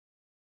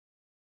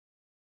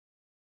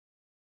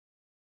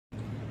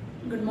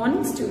Good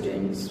morning,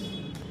 students.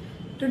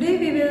 Today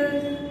we will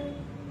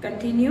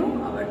continue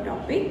our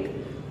topic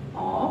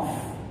of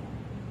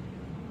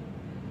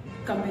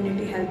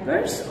community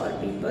helpers or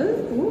people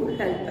who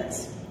help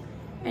us.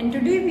 And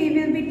today we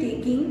will be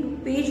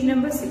taking page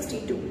number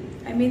 62.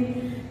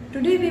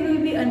 Today we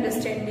will be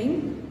understanding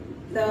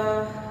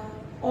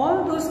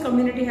all those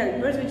community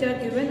helpers which are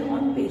given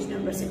on page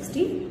number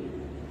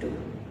 62.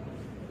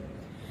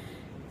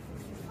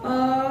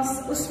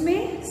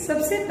 उसमें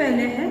सबसे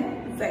पहले है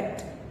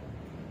wait.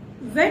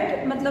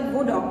 Wait मतलब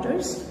वो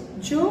doctors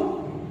जो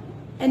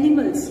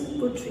animals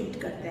को treat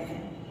करते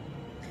हैं,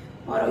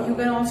 और you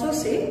can also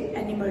say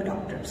animal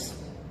doctors.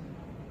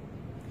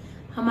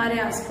 हमारे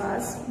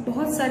आसपास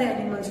बहुत सारे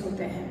एनिमल्स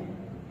होते हैं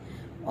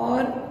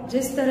और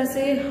जिस तरह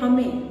से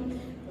हमें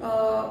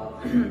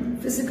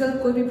फिजिकल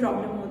कोई भी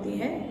प्रॉब्लम होती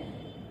है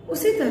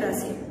उसी तरह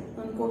से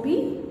उनको भी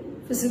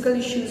फिजिकल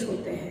इश्यूज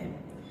होते हैं,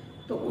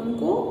 तो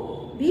उनको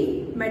भी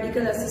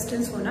मेडिकल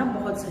असिस्टेंस होना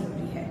बहुत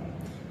जरूरी है.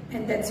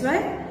 And that's why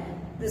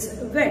this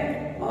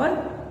wait और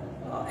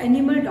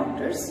animal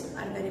doctors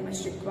are very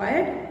much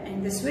required,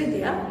 and this way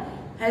they are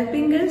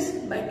helping us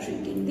by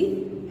treating the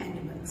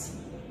animals.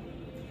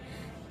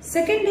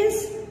 Second is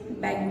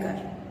banker.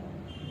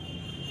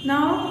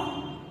 Now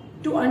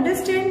to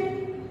understand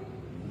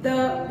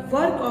the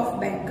work of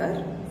banker,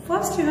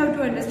 first you have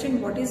to understand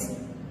what is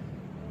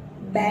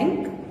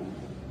bank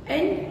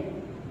and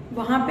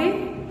वहां पे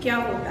क्या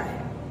होता है.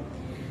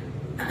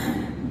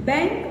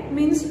 Bank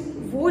means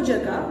वो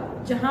जगह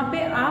जहां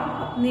पे आप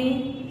अपने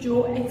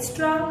जो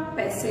एक्स्ट्रा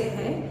पैसे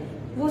हैं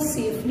वो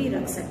सेफली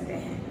रख सकते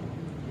हैं,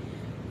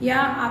 या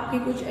आपके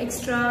कुछ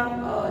एक्स्ट्रा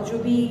जो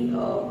भी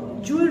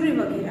ज्वेलरी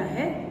वगैरह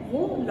है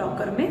वो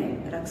लॉकर में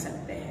रख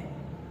सकते हैं.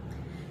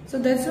 So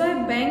that's why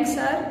banks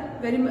are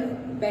very,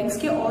 banks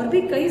के और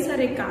भी कई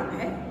सारे काम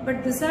है,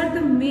 but this are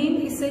the main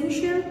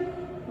essential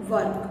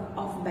work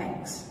of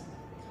banks.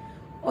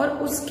 और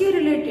उसके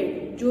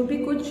रिलेटेड जो भी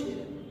कुछ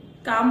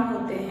काम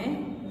होते हैं,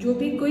 जो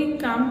भी कोई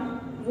काम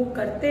वो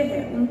करते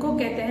हैं, उनको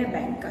कहते हैं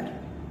बैंकर.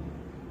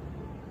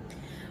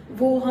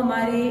 वो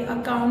हमारे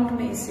अकाउंट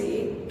में से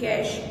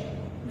कैश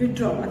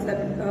विड्रॉ, मतलब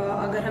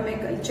अगर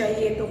हमें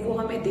चाहिए तो वो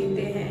हमें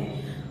देते हैं.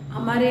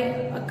 हमारे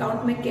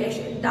अकाउंट में कैश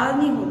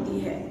डालनी होती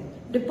है,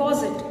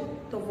 डिपॉजिट,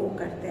 तो वो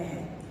करते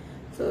हैं.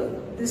 So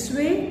this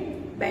way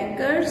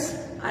bankers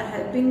are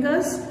helping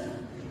us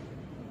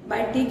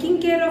by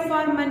taking care of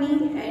our money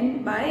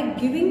and by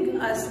giving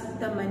us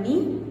the money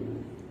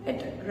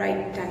at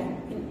right time.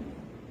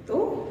 तो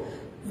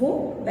वो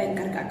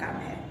बैंकर का काम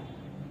है.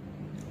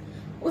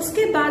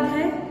 उसके बाद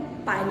है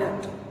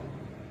pilot.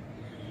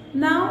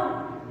 Now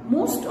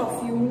most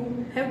of you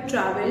have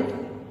traveled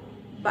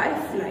by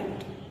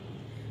flight.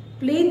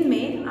 Plane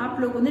में आप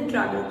लोगों ने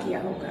ट्रैवल किया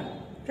होगा,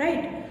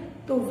 राइट?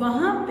 तो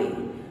वहां पे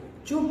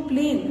जो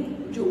प्लेन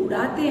जो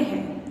उड़ाते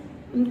हैं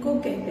उनको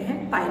कहते हैं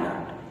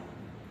पायलट.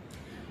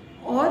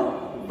 और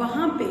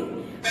वहां पे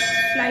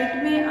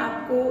फ्लाइट में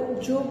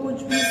आपको जो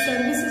कुछ भी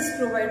सर्विसेज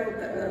प्रोवाइड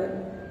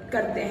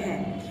करते हैं,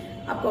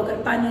 आपको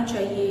अगर पानी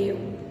चाहिए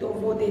तो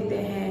वो देते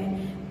हैं,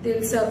 they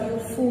will serve you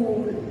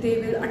food, they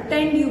will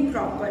attend you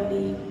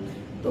properly.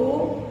 तो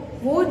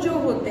वो जो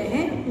होते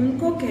हैं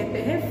उनको कहते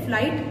हैं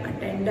फ्लाइट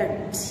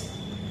अटेंडेंट्स.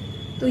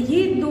 तो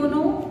ये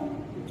दोनों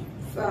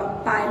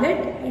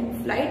pilot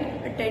and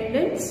flight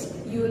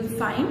attendants you will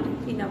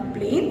find in a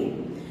plane.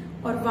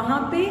 और वहां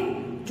पे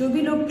जो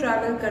भी लोग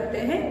ट्रैवल करते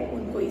हैं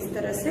उनको इस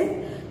तरह से,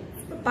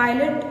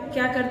 पायलट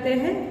क्या करते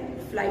हैं,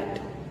 फ्लाइट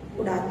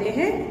उड़ाते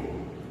हैं,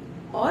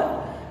 और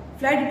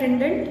फ्लाइट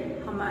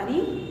अटेंडेंट हमारी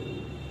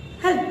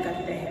हेल्प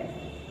करते हैं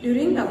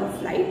ड्यूरिंग आवर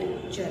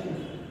फ्लाइट जर्नी.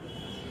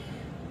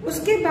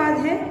 उसके बाद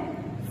है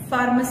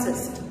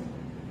pharmacist.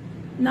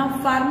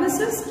 Now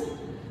pharmacist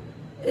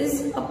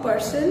is a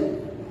person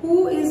who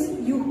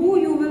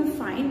you will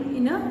find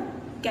in a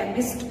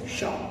chemist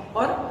shop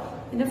or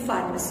in a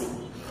pharmacy.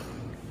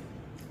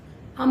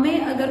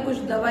 हमें अगर कुछ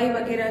दवाई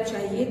वगैरह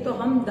चाहिए तो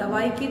हम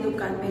दवाई की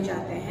दुकान में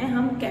जाते हैं,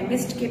 हम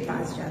केमिस्ट के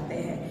पास जाते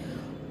हैं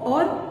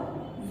और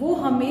वो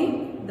हमें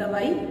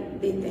दवाई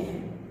देते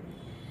हैं.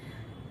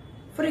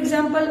 फॉर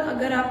एग्जाम्पल,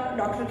 अगर आप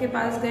डॉक्टर के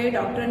पास गए,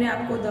 डॉक्टर ने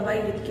आपको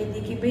दवाई लिख के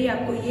दी कि भाई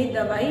आपको ये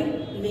दवाई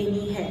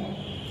लेनी है,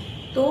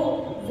 तो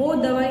वो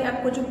दवाई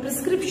आपको जो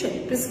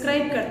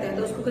प्रिस्क्राइब करते हैं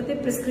तो उसको कहते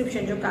हैं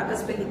प्रिस्क्रिप्शन, जो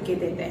कागज पे लिख के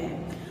देते हैं.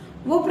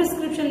 वो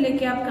प्रिस्क्रिप्शन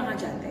लेके आप कहाँ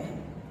जाते हैं,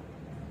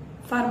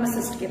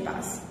 फार्मासिस्ट के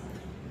पास,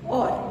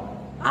 और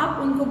आप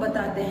उनको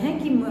बताते हैं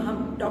कि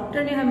हम,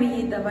 डॉक्टर ने हमें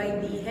ये दवाई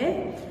दी है,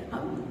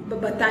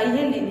 बताई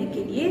है लेने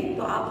के लिए,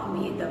 तो आप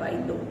हमें ये दवाई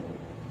दो.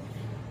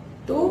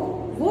 तो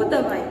वो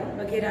दवाई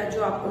वगैरह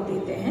जो आपको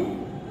देते हैं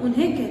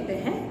उन्हें कहते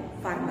हैं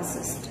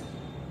pharmacist.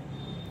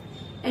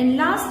 And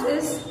last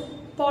is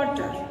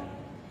porter.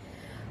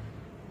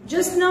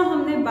 Just now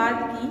हमने बात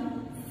की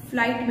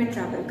फ्लाइट में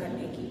ट्रैवल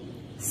करने की.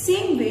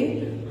 सेम वे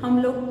हम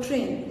लोग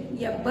ट्रेन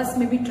या बस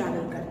में भी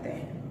ट्रैवल करते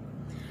हैं.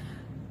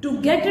 To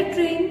get a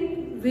train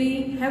we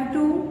have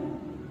to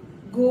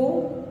go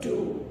to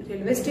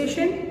railway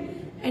station,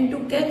 and to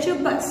catch a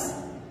बस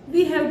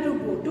we have to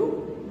go to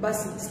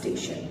bus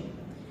station.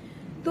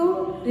 तो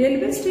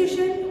रेलवे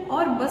स्टेशन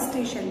और बस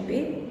स्टेशन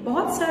पे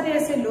बहुत सारे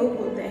ऐसे लोग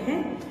होते हैं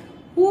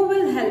who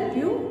will help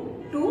you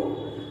to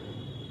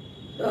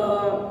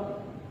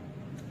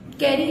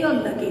carry your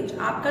luggage.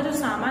 आपका जो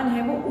सामान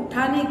है वो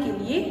उठाने के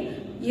लिए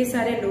ये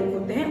सारे लोग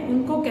होते हैं,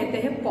 उनको कहते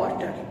हैं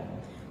पोर्टर।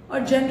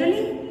 और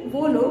जनरली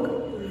वो लोग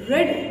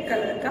रेड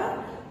कलर का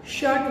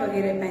शर्ट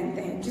वगैरह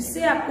पहनते हैं,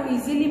 जिससे आपको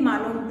इजीली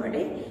मालूम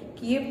पड़े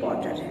कि ये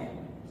पोर्टर है।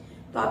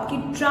 तो आपकी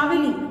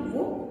ट्रैवलिंग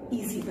वो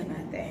इजी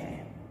बनाते हैं।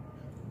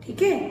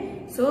 ठीक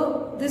है, so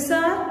this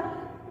are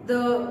the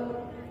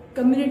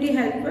community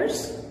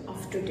helpers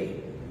of today.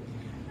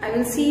 I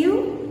will see you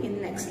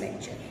in next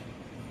lecture.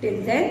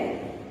 Till then,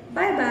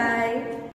 bye bye.